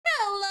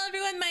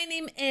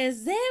name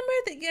is Zamber.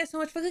 Thank you guys so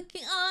much for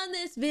clicking on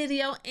this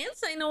video and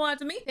saying no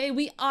to me. Hey,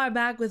 we are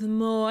back with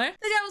more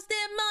The Devil's Den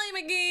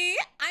Molly McGee.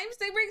 I'm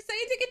super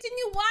excited to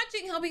continue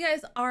watching. Hope you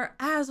guys are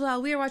as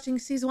well. We are watching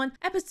season 1,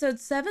 episode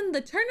 7,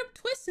 The Turnip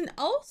Twist and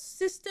All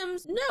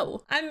Systems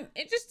No. I'm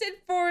interested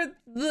for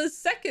the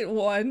second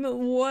one.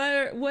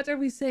 What are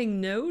we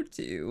saying no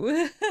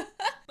to?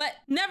 But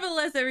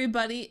nevertheless,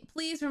 everybody,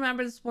 please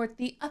remember to support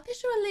the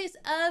official release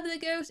of The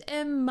Ghost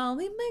and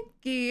Molly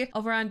McGee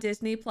over on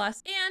Disney+.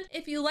 And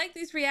if you like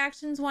these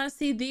reactions, want to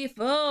see the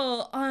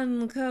full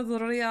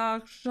uncut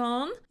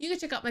reaction, you can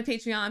check out my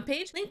Patreon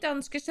page, link down in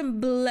the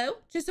description below,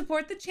 to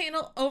support the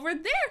channel over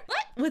there.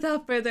 But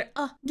without further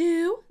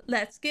ado,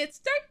 let's get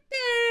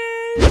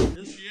started.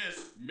 Here she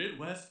is,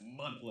 Midwest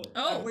Monthly.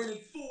 Oh. I waited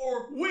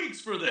 4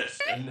 weeks for this.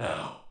 And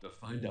now, to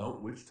find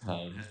out which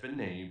town has been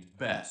named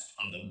Best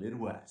of the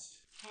Midwest.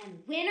 And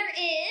winner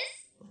is...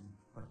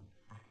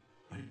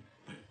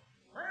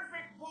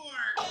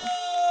 Perfektborg!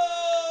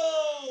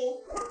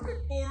 Oh!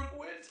 Perfektborg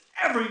wins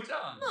every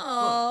time.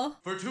 Aww.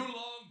 For too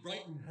long,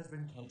 Brighton has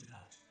been counted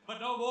out.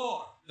 But no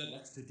more. The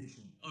next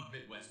edition of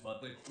Midwest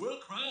Monthly will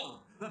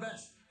crown the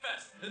best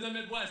fest in the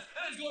Midwest.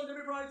 And it's going to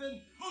be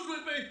Brighton. Who's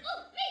with me?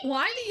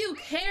 Why do you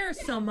care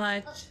so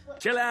much?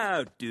 Chill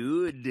out,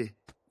 dude.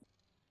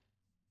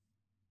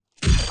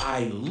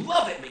 I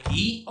love it,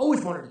 McGee.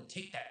 Always wanted to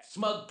take that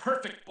smug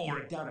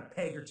Perfektborg down a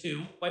peg or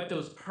two. Wipe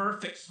those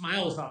perfect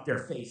smiles off their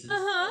faces.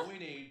 Uh-huh. All we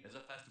need is a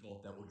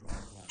festival that will draw a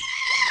crowd.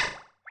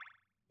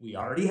 We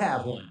already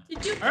have one.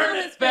 Did you kill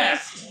Turnip his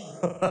Fest!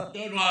 best?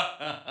 Good one.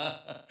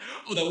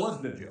 Oh, that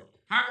wasn't a joke.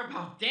 Talk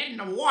about dead in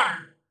the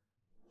water.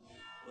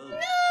 No!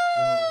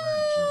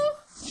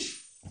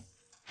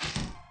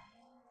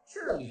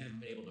 Surely you haven't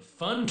been able to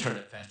fund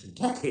Turnip Fest in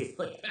decades,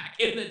 but back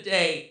in the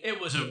day, it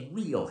was a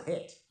real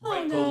hit. Oh,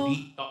 Right, no.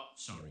 Goldie? Oh,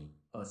 sorry.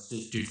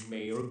 Assistant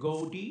Mayor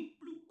Goldie.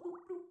 Excuse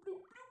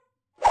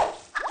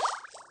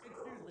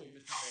me,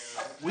 Mr.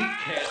 Mayor. We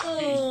can't Oh,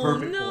 feed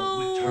Perfektborg no.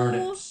 with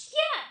turnips.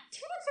 Yeah,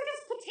 turnips are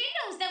just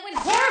potatoes that went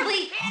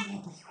horribly...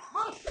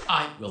 I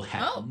will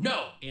have Oh.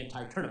 no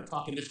anti-turnip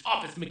talk in this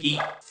office, McGee.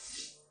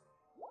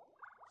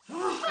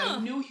 I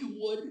knew you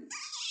would.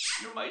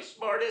 You're my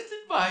smartest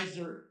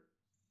advisor.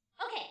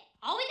 Okay,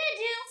 all we gotta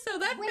do... So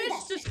that win fish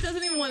this. just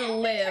doesn't even want to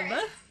live.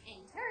 And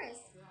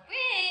tourists will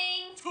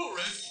bring...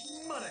 Tourist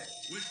money,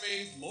 which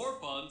means more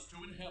funds to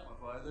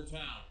amplify the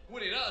town,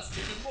 winning us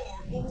even more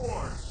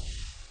awards.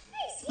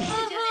 Nice, we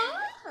should do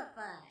that.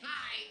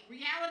 Hi,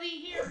 reality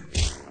here.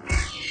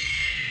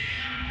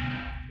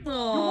 You're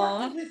Aww.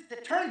 working with the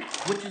turnip,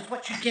 which is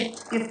what you get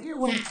if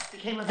earwax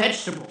became a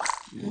vegetable.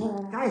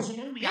 Guys, an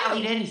enemy, I'll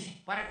eat anything.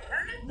 But a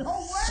turnip? No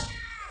way!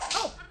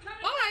 Oh,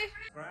 bye.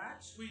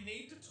 Perhaps we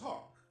need to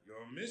talk.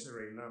 Your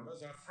misery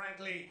numbers are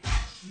frankly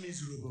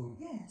miserable.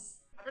 Yes.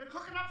 I've been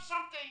cooking up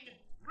something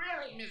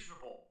really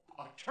miserable.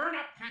 A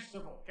turnip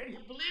festival. Can you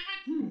believe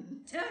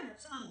it?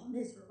 Turnips are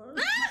miserable.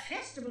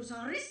 Festivals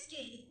are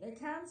risky. They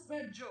can't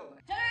spread joy.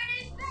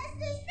 Turnip Fest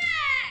is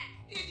back!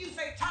 Did you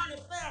say turnip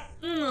fest?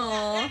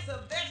 Aww. That's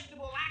a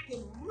vegetable I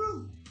can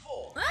root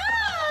for.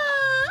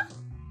 Ah!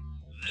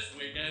 This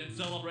weekend,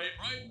 celebrate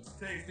Brighton's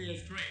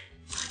tastiest treat.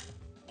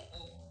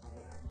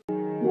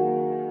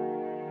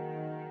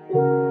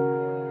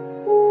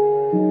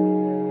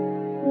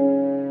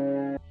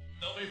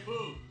 There'll be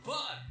food,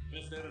 fun,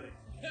 festivities,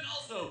 and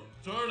also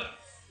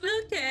turnips.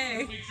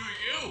 Okay. Make sure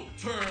you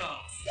turn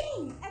up.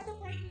 Sing at the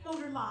Brighton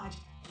Motor Lodge.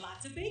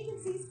 Lots of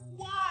vacancies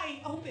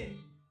wide open.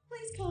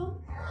 Please come.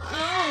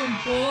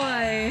 Oh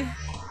boy. Dad,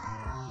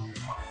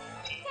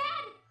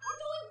 we're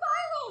going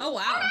viral! Oh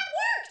wow. That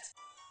worked!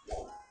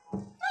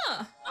 Huh.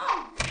 Oh!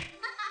 I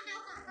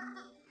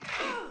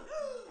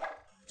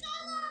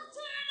love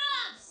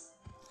turnips!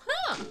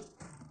 Huh.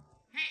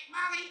 Hey,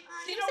 Molly.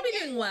 Seems to be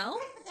doing well.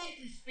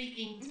 Hypothetically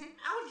speaking,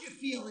 how would you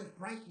feel if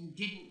Brighton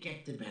didn't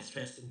get the best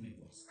fest in the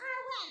Midwest? Oh,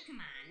 well, come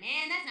on,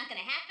 man. That's not gonna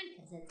happen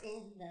because it's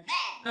in the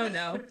bag. Oh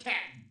no.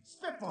 Pretend.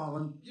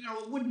 Spitballing. You know,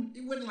 it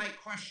wouldn't like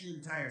crush your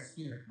entire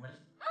spirit, would it?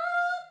 No.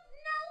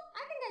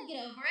 I think I'd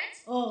get over it.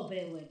 Oh,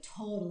 they would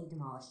totally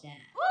demolish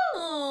that.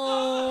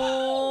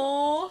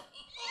 Oh.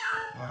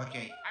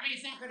 Okay. I mean,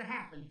 it's not gonna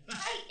happen.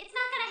 Right, it's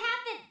not gonna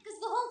happen because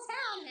the whole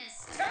town has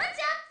turned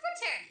up for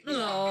turnips.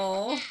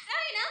 Oh. So,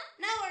 you know,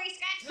 no worries,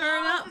 Scratch.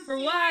 Turn up for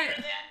what?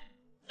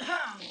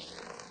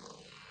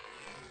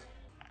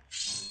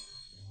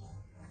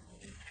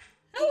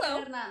 Hello.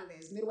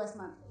 Nlese, Midwest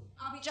Monthly.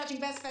 I'll be judging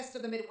Best Fest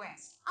of the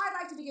Midwest. I'd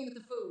like to begin with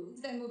the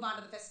foods, then move on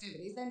to the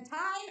festivities, then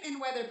time and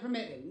weather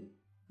permitting,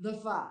 the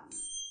fun.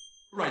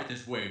 Right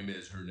this way,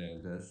 Ms.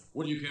 Hernandez.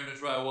 Would you care to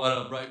try one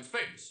of Brighton's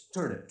famous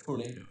turnip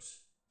tornadoes?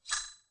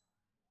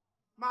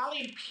 Molly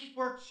and Pete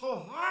worked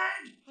so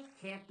hard. I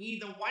can't be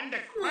the one to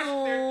crush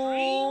Aw. their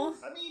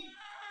dreams. I mean,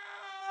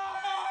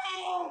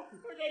 I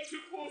got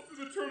too close to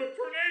the turnip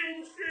tornado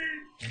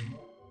machine.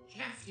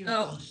 Jeff, you're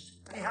Oh. close.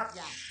 Let me help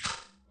you.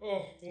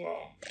 Oh,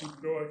 wow. You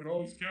know I can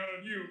always count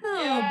on you.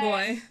 Oh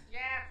boy.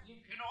 Jeff, you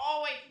can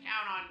always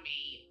count on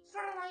me.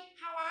 Sort of like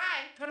how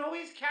I can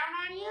always count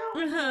on you.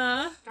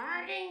 Uh-huh.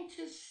 Starting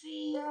to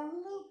see a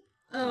loop.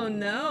 Oh Oh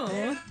no.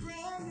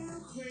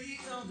 Everybody's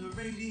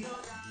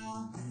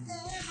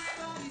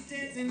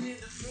dancing in the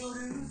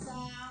produce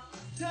aisle.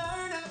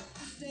 Turn up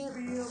the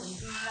stereo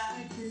and go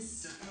like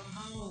this. So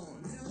come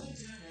on, turn it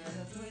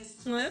up,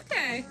 twist.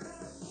 Okay.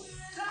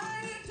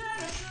 Turn it to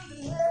the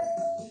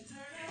left.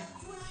 Turn it,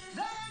 twist.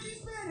 Then you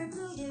spin it to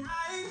the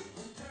right.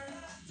 Turn it,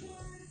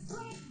 twist.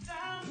 Drop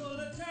down, pull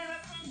the turn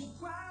up from the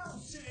ground.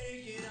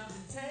 Shake it up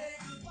and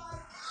take a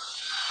bite.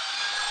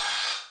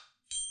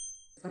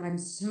 But I'm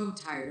so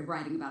tired of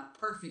writing about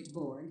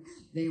Perfektborg.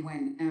 They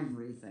win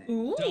everything.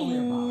 Ooh. Tell me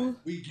about it.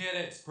 We get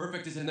it.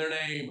 Perfect is in their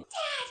name. Dad,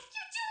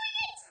 you're doing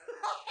it!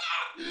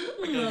 I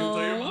gotta go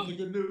tell your mom the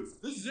good news.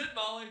 This is it,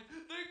 Molly.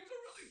 Things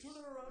are really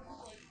turning around for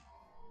me.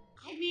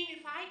 I mean,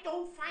 if I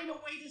don't find a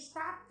way to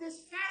stop this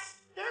fest,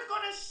 they're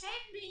gonna send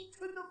me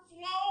to the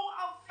flow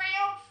of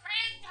failed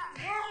phantoms.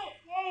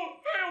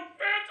 Oh, failed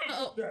phantoms!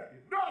 Uh-oh. That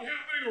is not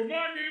happening, or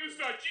my name is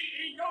not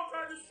GE. Don't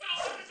try to sell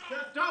it.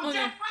 Just don't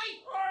Okay. get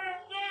fight. I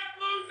am not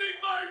losing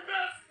my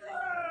best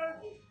friend!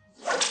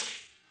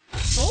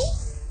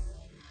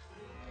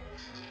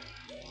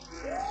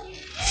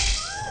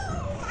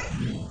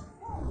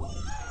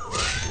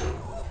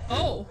 Oh.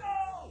 Oh.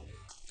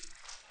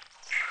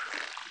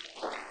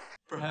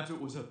 Perhaps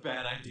it was a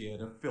bad idea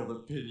to fill the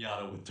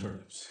piñata with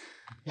turnips.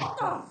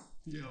 Yeah,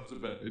 it was a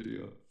bad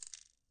idea.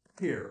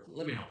 Here,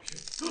 let me help you.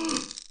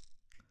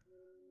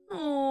 I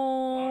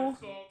Oh.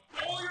 solved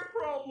all your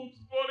problems,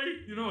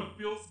 buddy. You know, it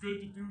feels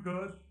good to do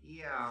good.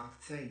 Yeah,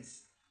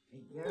 thanks. I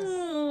guess.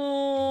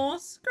 Oh,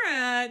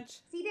 Scratch.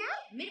 See, Dad?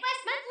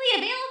 Midwest Monthly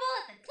available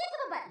at the click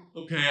of a button.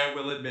 Okay, I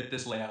will admit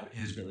this layout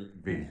is very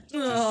convenient.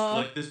 Just Aw.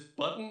 click this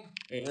button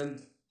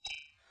and...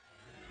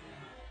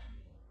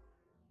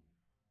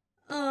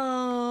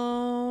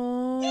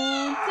 Oh,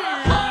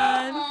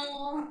 Dad.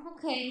 Oh,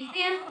 okay.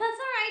 Dan, that's all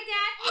right,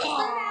 Dad. Just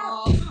let it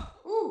out.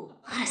 Ooh,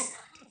 hush.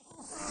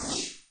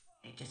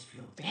 I just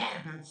feel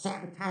bad about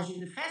sabotaging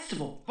the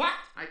festival, but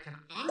I can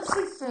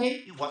honestly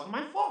say it wasn't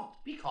my fault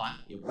because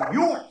it was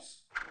yours.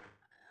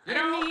 You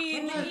know, I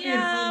mean, sometimes being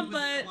yeah, friends with a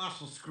but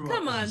colossal screw-up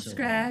come on, isn't so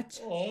bad.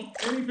 Scratch. Oh,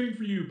 anything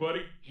for you,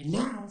 buddy. And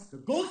now the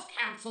Ghost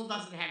Council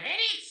doesn't have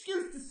any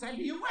excuse to send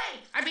me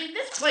away. I mean,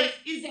 this place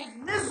is as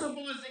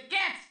miserable as it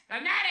gets,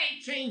 and that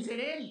ain't changing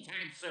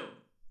anytime soon.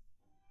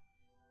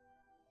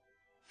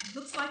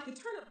 Looks like the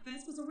Turnip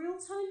Fest was a real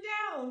turn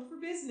down for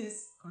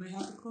business. Gonna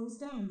have to close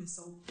down this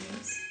old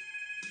place.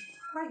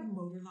 Right,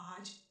 Motor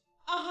Lodge.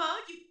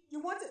 You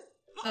want to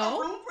look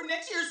Oh. a room for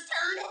next year's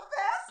Turnip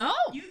Fest?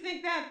 Oh. You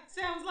think that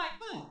sounds like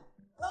fun?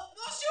 Well,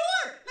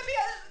 sure. Let me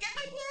get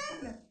my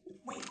pen.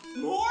 Wait,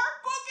 more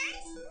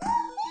bookings?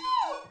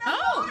 Woo-hoo! The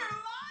Oh. Motor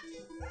Lodge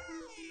is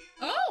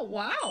saved. Oh,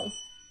 wow.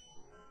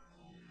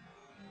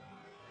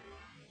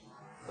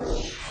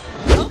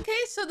 Okay,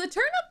 so the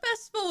Turnip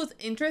Festival was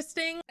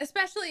interesting,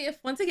 especially if,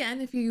 once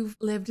again, if you've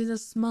lived in a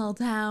small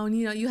town,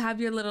 you know, you have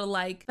your little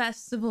like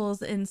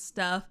festivals and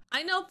stuff.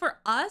 I know for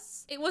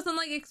us, it wasn't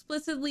like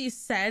explicitly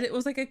said it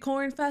was like a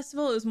corn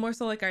festival. It was more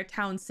so like our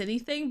town city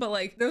thing, but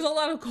like there's a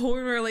lot of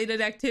corn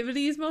related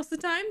activities most of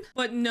the time,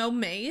 but no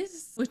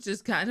maze, which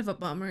is kind of a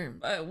bummer,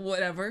 but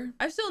whatever.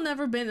 I've still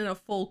never been in a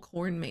full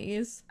corn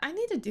maze. I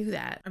need to do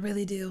that. I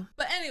really do.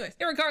 But anyways,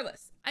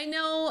 regardless, I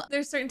know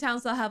there's certain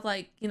towns that have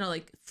like, you know,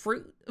 like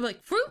fruit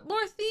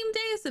more themed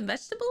days than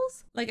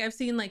vegetables. Like I've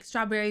seen like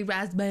strawberry,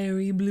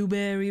 raspberry,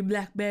 blueberry,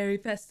 blackberry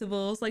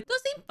festivals. Like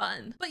those seem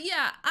fun. But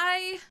yeah,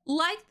 I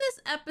like this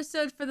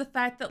episode for the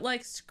fact that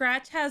like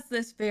Scratch has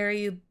this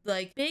very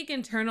like big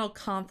internal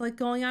conflict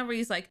going on where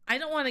he's like, I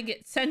don't want to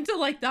get sent to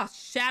like the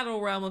shadow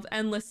realm of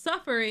endless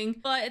suffering.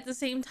 But at the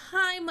same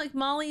time, like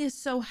Molly is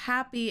so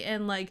happy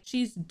and like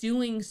she's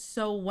doing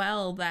so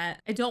well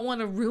that I don't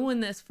want to ruin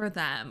this for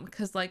them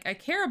because like I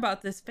care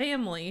about this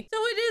family. So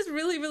it is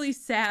really, really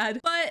sad.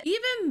 But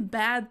even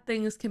bad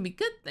things can be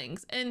good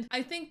things. And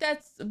I think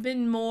that's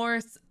been more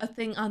a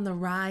thing on the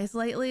rise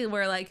lately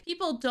where like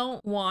people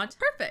don't want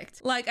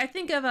perfect. Like I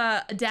think of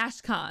a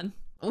DashCon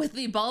with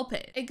the ball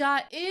pit. It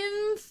got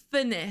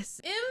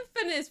infamous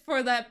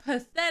for that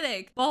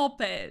pathetic ball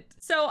pit.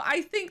 So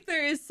I think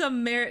there is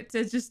some merit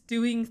to just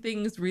doing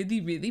things really,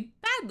 really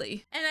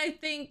badly. And I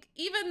think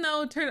even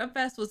though Turnip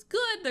Fest was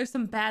good, there's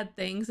some bad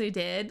things they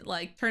did.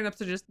 Like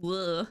turnips are just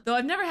ugh. Though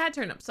I've never had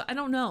turnips, so I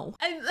don't know.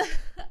 And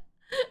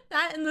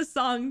that in the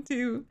song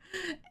too.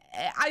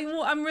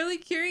 I'm really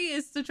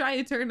curious to try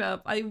a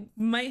turnip. I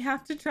might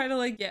have to try to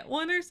like get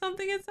one or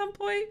something at some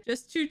point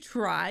just to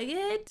try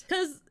it.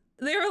 Cause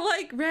they were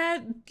like,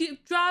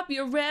 drop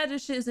your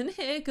radishes and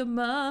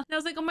jicama. And I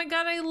was like, oh my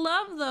God, I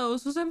love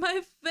those. Those are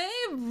my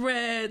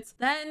favorites.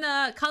 Then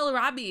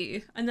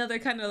kohlrabi, another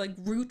kind of like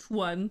root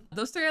one.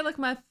 Those three are like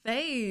my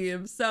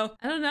faves. So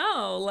I don't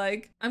know,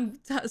 like I'm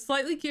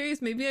slightly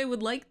curious. Maybe I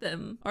would like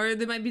them or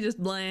they might be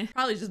just blah,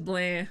 probably just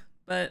blah,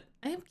 but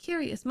I am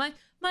curious. My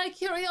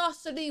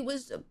curiosity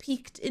was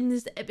piqued in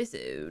this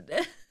episode.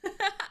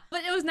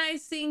 But it was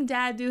nice seeing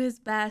Dad do his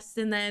best,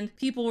 and then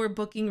people were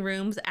booking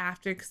rooms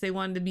after because they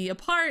wanted to be a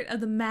part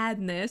of the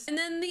madness. And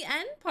then the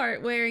end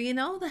part where, you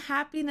know, the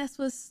happiness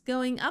was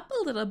going up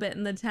a little bit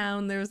in the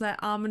town. There was that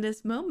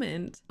ominous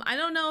moment. I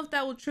don't know if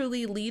that will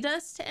truly lead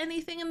us to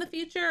anything in the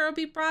future or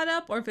be brought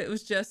up, or if it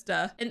was just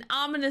an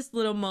ominous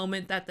little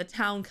moment that the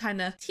town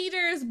kind of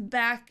teeters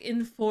back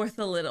and forth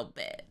a little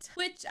bit,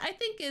 which I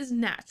think is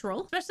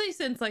natural, especially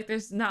since like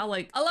there's not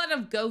like a lot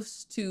of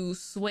ghosts to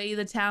sway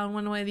the town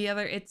one way or the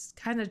other. It's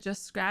kind of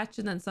just Scratch,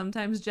 and then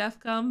sometimes Jeff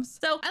comes.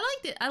 So I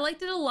liked it. I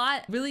liked it a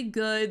lot. Really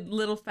good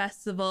little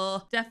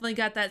festival. Definitely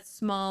got that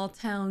small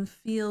town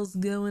feels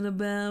going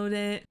about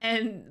it.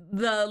 And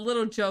the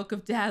little joke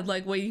of Dad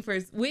like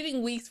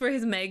waiting weeks for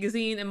his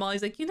magazine, and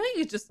Molly's like, you know,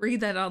 you could just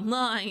read that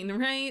online,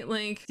 right?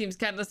 Like, seems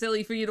kind of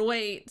silly for you to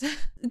wait.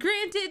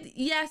 Granted,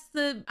 yes,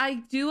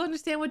 I do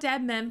understand what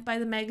Dad meant by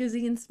the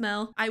magazine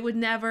smell. I would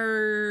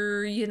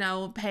never, you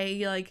know,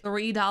 pay like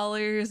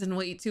 $3 and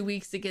wait 2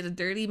 weeks to get a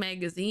dirty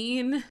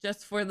magazine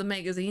just for the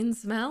magazine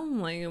smell.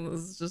 Like, it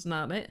was just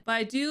not it. But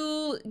I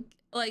do,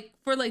 like,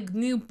 for like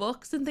new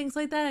books and things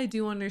like that, I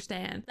do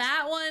understand.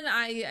 That one,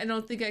 I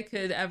don't think I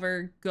could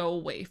ever go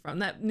away from.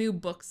 That new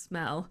book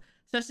smell,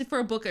 especially for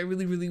a book I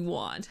really, really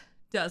want,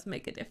 does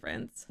make a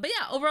difference. But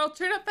yeah, overall,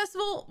 Turnip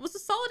Festival was a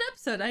solid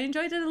episode. I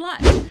enjoyed it a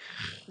lot.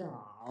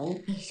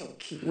 Oh, he's so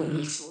cute when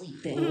he's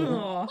sleeping.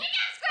 Aww. Wake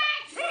up,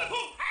 Scratch!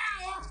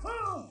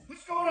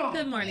 What's going on?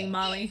 Good morning,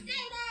 Molly. It's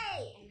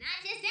Saturday! And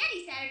not just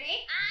any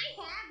Saturday,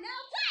 I have no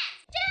plans.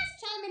 Just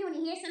chime in when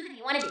you hear something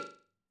you want to do.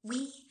 We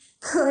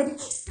could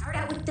start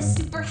out with the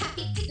super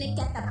happy picnic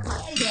at the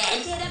park.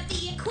 Then get up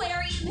the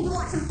aquarium and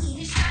watch some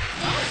Swedish shark.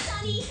 It's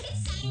sunny,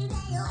 it's Saturday,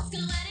 let's go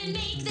out and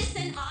make this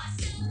an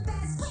awesome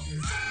Best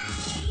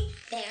Wednesday.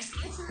 There's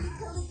archery,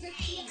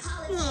 calligraphy,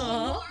 ecology, and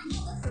more. All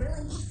the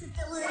thrilling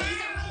possibilities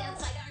are right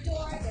outside our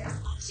door. There's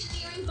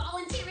auctioneering,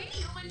 volunteering,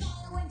 human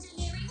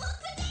bioengineering. Look,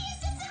 the day is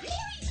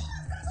disappearing.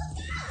 Let's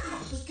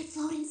go. We could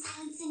float in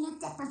silence in a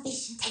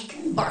deprivation tank.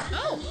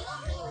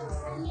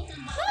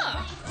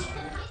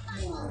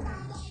 Or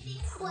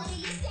what do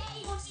you say?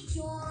 Won't you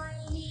join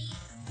me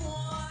for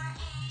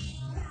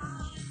an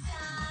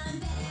awesome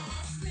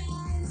Best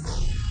Friends?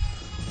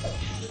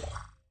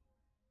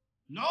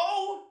 No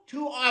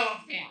to all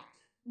of that.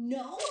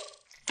 No?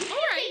 You can't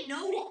say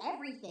no to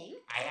everything.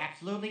 I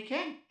absolutely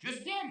can.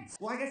 Just did.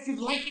 Well, I guess you'd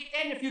like it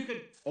then if you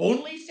could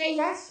only say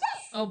yes?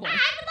 Yes. Oh boy. I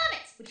would love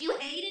it. Would you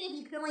hate it if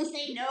you could only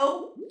say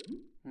no?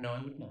 No,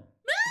 I would not.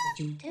 Would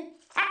you too?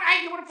 All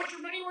right, you want to put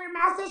your money where your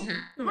mouth is?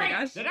 Oh my Great.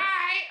 gosh. Then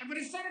I am going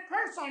to set a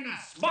curse on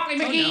us. Molly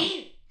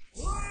McGee.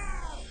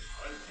 Wow!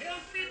 Until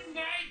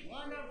midnight,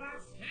 one of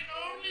us can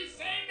only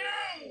say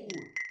no,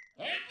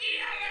 and the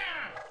other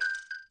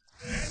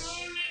can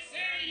only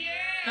say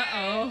yes.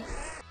 Uh-oh.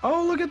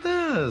 Oh, look at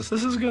this.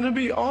 This is gonna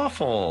be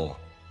awful.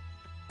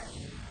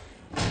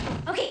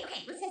 Okay,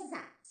 let's test this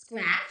out.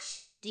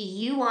 Scratch, do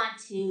you want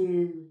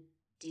to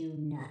do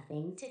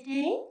nothing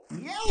today?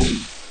 No.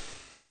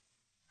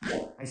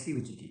 I see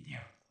what you did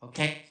there.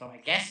 Okay, so I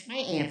guess my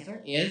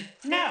answer is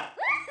no.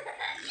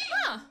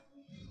 Huh.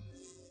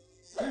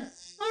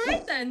 All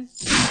right then.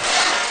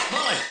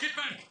 Molly, get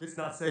back! It's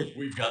not safe.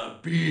 We've got a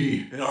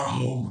bee in our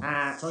home.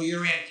 So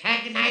you're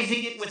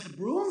antagonizing it with the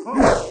broom?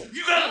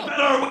 You got a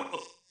better...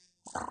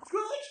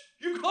 Scratch,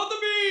 you caught the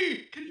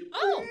bee! Can you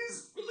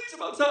please release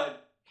him outside?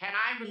 Can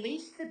I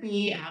release the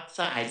bee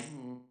outside?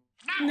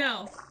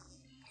 No.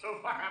 So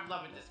far, I'm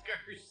loving this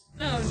curse.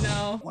 Oh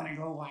no. Want to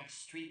go watch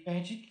Street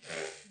Magic?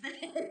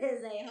 This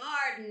is a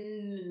hard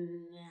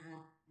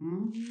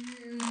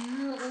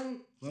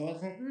What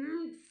was it?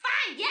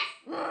 Fine, yes!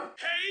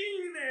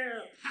 Hey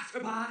there,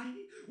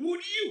 passerby!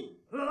 Would you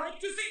like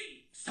to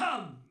see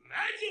some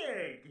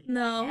magic?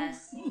 No.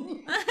 Yes.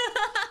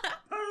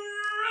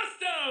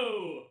 Presto!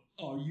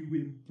 Are you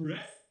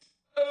impressed?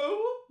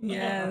 Oh?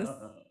 Yes.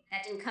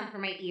 That didn't come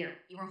from my ear.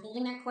 You were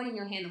holding that coin in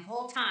your hand the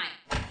whole time.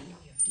 I know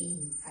your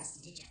game,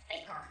 Preston, did you,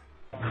 faker?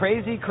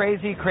 Crazy,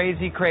 crazy,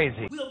 crazy,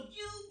 crazy. Will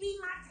you be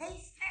my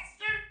taste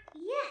tester?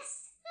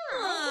 Yes.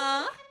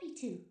 Aww. Happy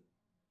to.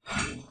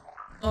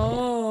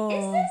 Oh.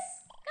 Is this?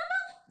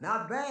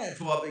 Not bad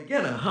for a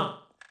beginner, huh?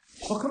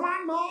 Well, come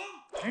on, Mom.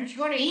 Aren't you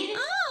going to eat it?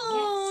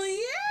 Oh,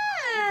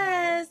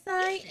 yes,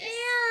 I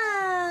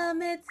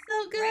am. It's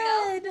so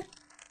good.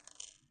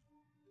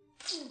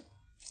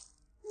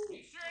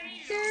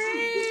 Great.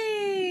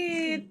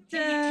 Can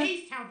you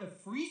taste how the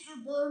freezer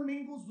burn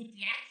mingles with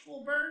the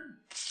actual burn?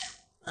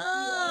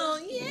 Oh,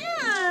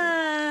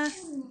 yeah.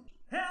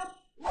 Help!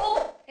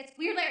 Oh, it's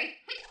Weird Larry.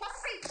 Quick, cross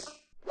the street.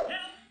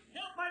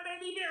 Help my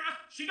baby Mira!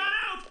 She got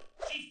out!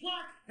 She's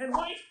black and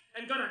white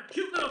and got a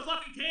cute little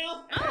fluffy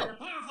tail and a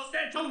powerful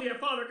Stantonia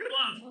father could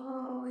love.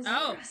 Oh, is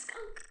Oh. there a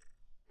skunk?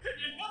 Could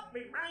you help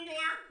me,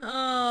 Wrangler?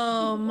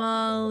 Oh,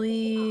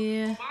 Molly.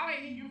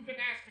 Molly, you can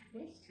ask a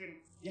question.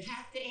 You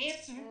have to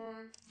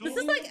answer. This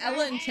is like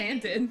Ella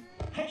Enchanted.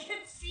 I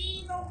can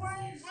see the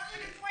words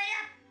running its way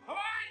up. Come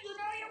on, you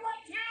know you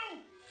want to.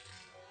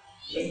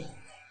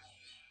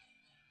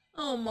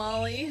 Oh,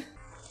 Molly.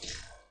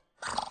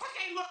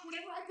 Okay, look,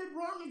 whatever I did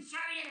wrong. I'm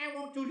sorry, and I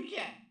won't do it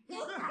again.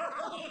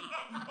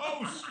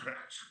 Oh,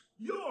 Scratch,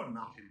 you're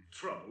not in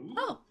trouble.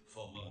 Oh.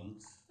 For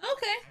once.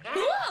 Okay,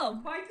 cool.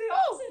 Quite the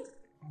opposite.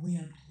 We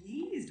are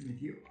pleased with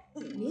you.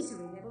 The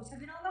misery levels have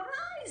been on the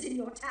rise in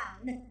your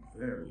town.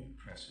 Very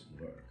impressive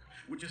work,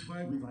 which is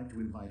why we'd like to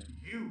invite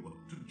you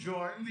to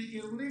join the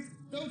Elite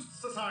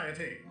Ghost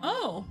Society.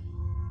 Oh.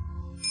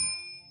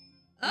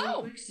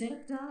 Oh. You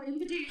accept our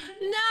invitation?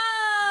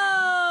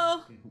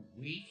 No. Been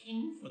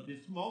waiting for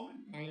this moment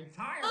my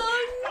entire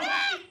Oh, life.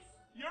 no.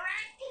 You're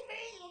asking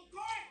me, of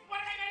course. What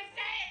am I going to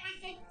say?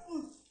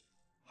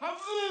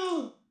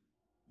 Havu.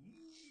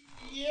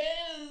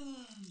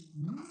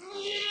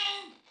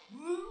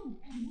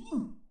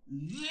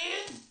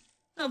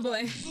 Oh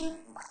boy.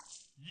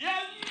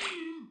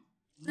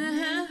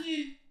 Uh-huh.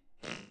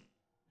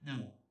 No.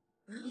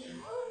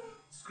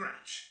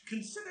 Scratch,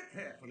 consider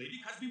carefully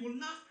because we will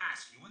not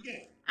ask you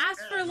again.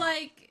 Ask for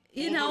like,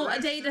 you know, a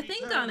day to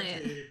think on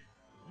it.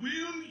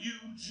 Will you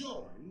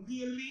join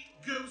the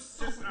Elite Ghost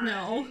Society?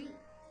 No.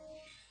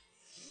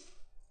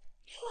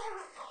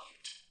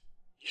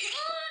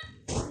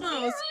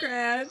 Oh,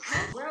 Scratch.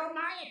 Well,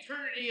 my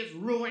eternity is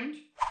ruined.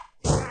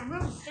 I'm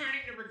really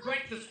starting to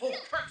regret this whole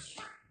curse.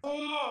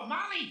 Oh,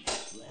 Molly!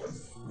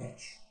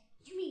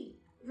 You mean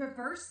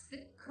reverse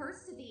the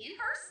curse to the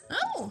inverse?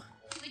 Oh.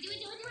 Do it.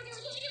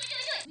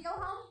 We go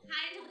home,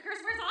 hide until the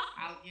curse wears off.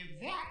 I'll give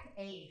that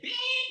a big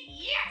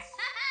yes!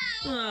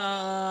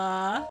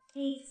 Aww.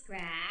 Hey,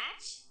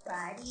 Scratch,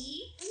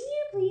 buddy, can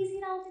you please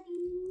eat all the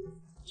beans?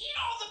 Eat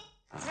all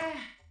the...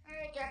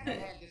 I guess I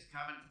had this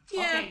coming.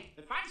 Yeah. Okay,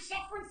 if I'm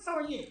suffering, so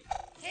are you.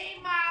 Hey,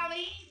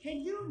 Molly,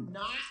 can you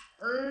not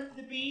herd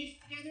the bees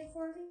together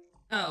for me?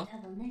 Oh.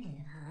 Double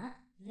negative, huh?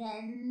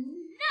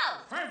 Then no!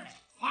 Perfect.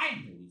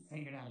 Finally, we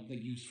figured out a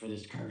good use for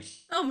this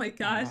curse. Oh my I'm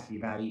gosh. happy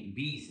about eating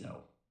bees,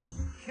 though.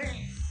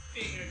 Okay,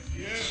 figured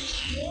you.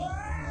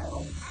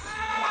 Oh.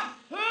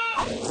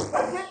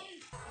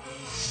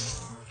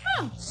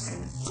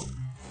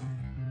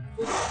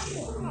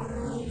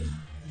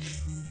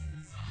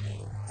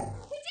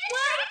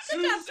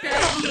 Good job,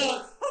 Scratch.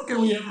 How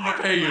can we ever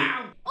repay you?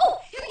 Oh,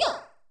 here we go!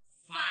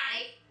 5,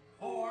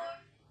 4,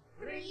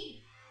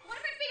 3. Want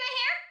to fix my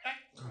hair?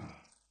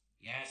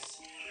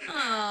 yes.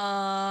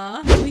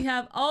 Aww. We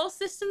have All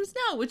Systems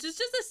No, which is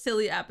just a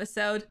silly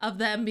episode of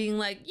them being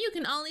like, you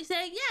can only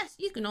say yes,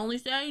 you can only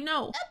say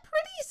no. A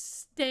pretty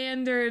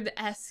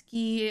standard-esque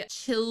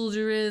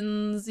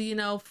children's, you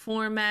know,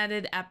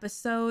 formatted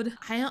episode.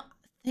 I don't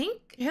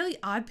think Fairly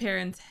Odd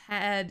Parents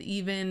had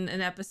even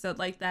an episode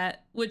like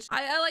that, which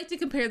I like to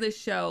compare this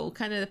show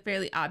kind of to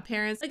Fairly Odd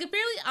Parents. Like a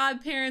Fairly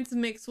Odd Parents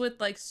mixed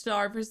with like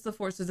Star vs. the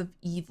Forces of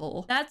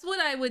Evil. That's what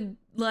I would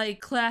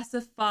like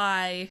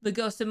classify the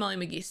Ghost of Molly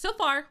McGee. So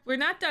far, we're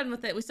not done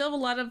with it. We've still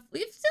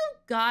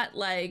got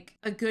like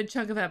a good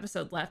chunk of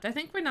episodes left. I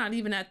think we're not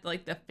even at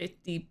like the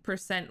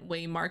 50%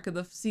 way mark of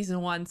the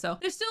season 1. So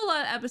there's still a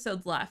lot of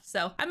episodes left.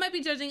 So I might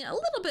be judging a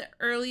little bit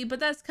early, but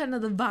that's kind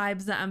of the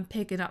vibes that I'm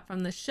picking up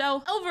from the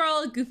show.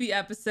 Overall, a goofy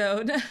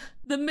episode.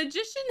 The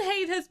magician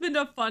hate has been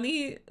a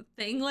funny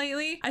thing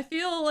lately. I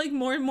feel like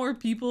more and more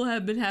people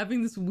have been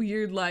having this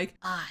weird like,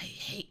 I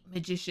hate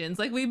magicians.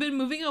 Like we've been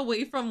moving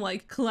away from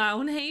like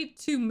clown hate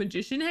to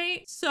magician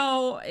hate.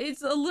 So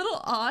it's a little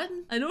odd.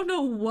 I don't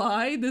know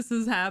why this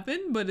has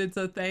happened, but it's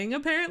a thing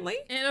apparently.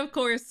 And of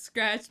course,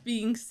 Scratch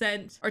being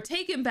sent or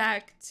taken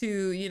back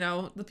to, you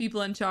know, the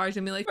people in charge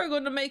and be like, we're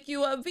going to make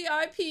you a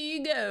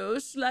VIP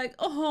ghost. Like,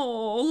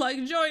 oh,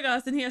 like join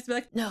us. And he has to be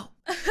like, no.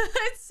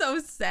 It's so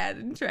sad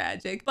and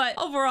tragic. But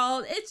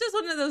overall, it's just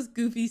one of those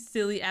goofy,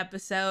 silly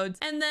episodes.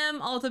 And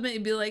them ultimately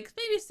be like,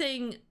 maybe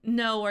saying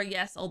no or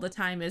yes all the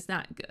time is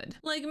not good.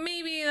 Like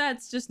maybe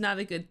that's just not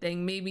a good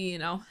thing. Maybe, you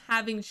know,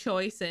 having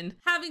choice and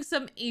having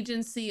some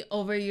agency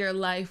over your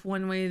life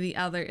one way or the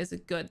other is a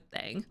good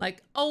thing.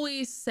 Like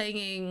always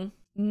saying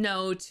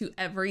no to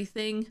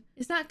everything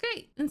is not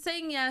great, and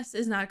saying yes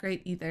is not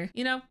great either.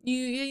 You know,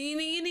 you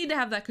need to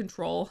have that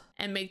control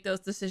and make those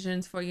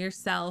decisions for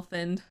yourself,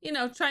 and you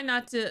know, try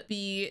not to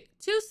be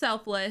too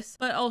selfless,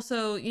 but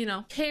also, you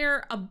know,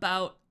 care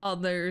about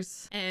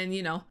others and,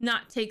 you know,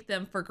 not take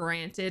them for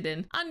granted,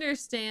 and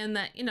understand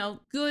that, you know,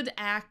 good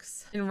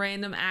acts and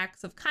random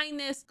acts of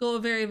kindness go a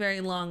very,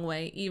 very long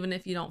way, even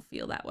if you don't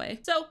feel that way.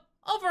 So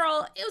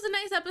overall, it was a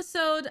nice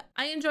episode.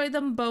 I enjoyed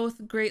them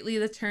both greatly,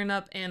 the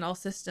Turnip and All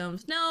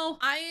Systems No.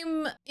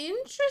 I'm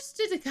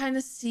interested to kind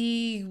of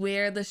see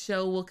where the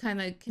show will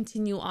kind of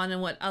continue on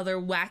and what other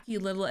wacky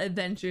little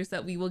adventures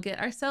that we will get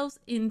ourselves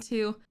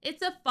into.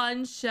 It's a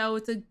fun show.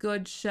 It's a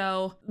good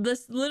show. The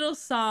little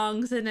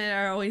songs in it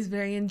are always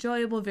very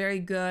enjoyable, very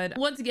good.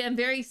 Once again,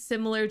 very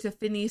similar to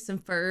Phineas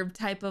and Ferb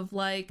type of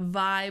like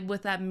vibe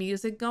with that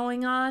music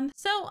going on.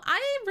 So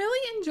I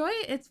really enjoy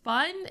it. It's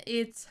fun.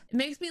 It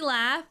makes me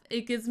laugh.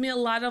 It gives me a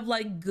lot of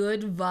like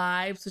good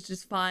vibes, which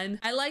is fun.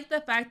 I like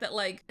the fact that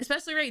like,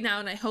 especially right now,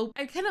 and I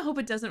kind of hope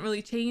it doesn't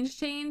really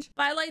change,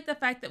 but I like the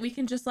fact that we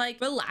can just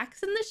like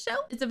relax in this show.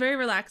 It's a very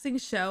relaxing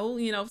show,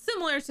 you know,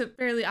 similar to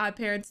Fairly Odd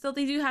Parents. Still,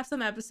 they do have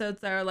some episodes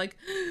that are like,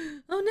 oh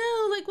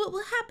no, like what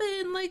will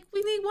happen? Like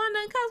we need Wanda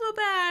and Cosmo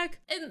back.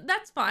 And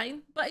that's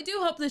fine, but I do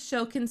hope this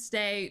show can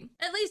stay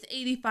at least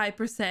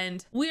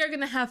 85%. We are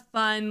gonna have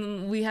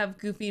fun. We have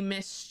goofy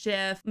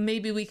mischief.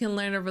 Maybe we can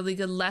learn a really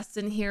good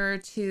lesson here or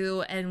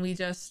two, and we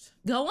just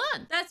go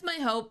on. That's my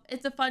hope.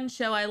 It's a fun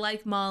show. I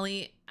like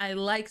Molly. I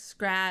like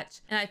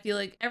Scratch. And I feel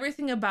like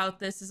everything about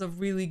this is a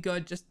really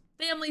good, just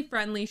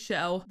family-friendly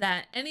show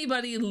that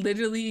anybody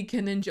literally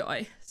can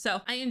enjoy.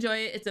 So I enjoy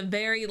it. It's a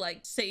very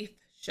like safe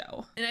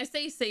show. And I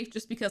say safe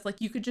just because like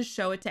you could just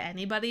show it to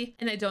anybody,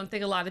 and I don't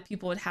think a lot of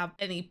people would have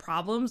any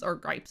problems or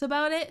gripes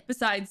about it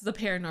besides the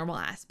paranormal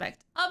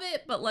aspect of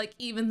it. But like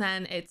even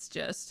then, it's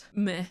just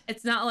meh.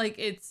 It's not like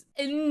it's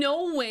in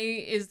no way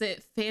is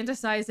it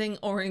fantasizing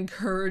or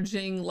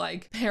encouraging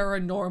like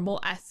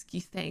paranormal-esque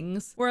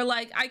things where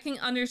like I can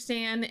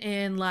understand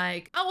in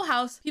like Owl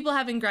House people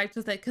having gripes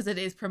with it because it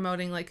is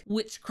promoting like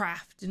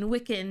witchcraft and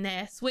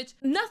wickedness, which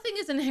nothing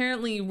is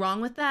inherently wrong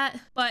with that.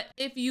 But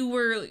if you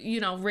were, you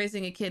know,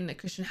 raising a kid in a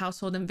Christian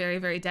household and very,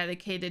 very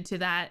dedicated to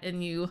that,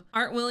 and you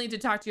aren't willing to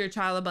talk to your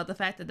child about the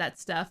fact that that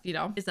stuff, you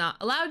know, is not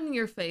allowed in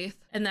your faith,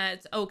 and that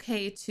it's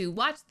okay to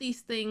watch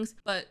these things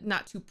but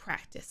not to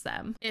practice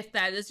them if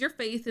that is your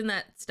faith in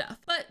that stuff.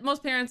 But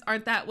most parents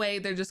aren't that way.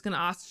 They're just gonna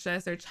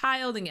ostracize their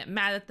child and get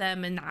mad at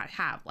them and not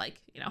have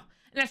like, you know,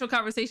 an actual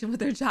conversation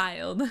with their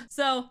child.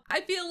 So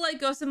I feel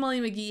like Ghost and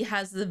Molly McGee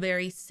has the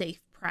very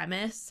safe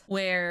premise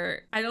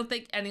where I don't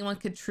think anyone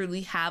could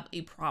truly have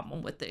a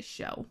problem with this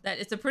show. That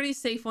it's a pretty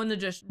safe one to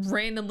just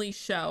randomly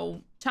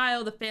show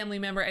child, a family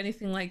member,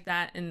 anything like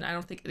that, and I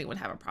don't think anyone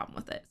would have a problem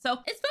with it. So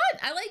it's fun.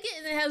 I like it,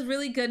 and it has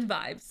really good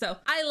vibes. So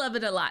I love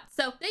it a lot.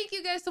 So thank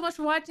you guys so much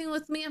for watching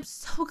with me. I'm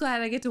so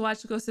glad I get to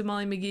watch Ghost and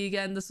Molly McGee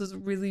again. This was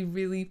really,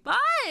 really fun.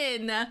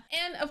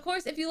 And of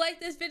course, if you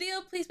like this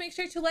video, please make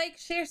sure to like,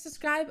 share,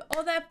 subscribe,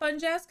 all that fun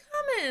jazz.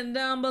 Comment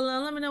down below.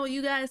 Let me know what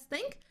you guys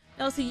think.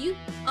 I'll see you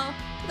all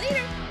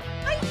later.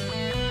 Bye.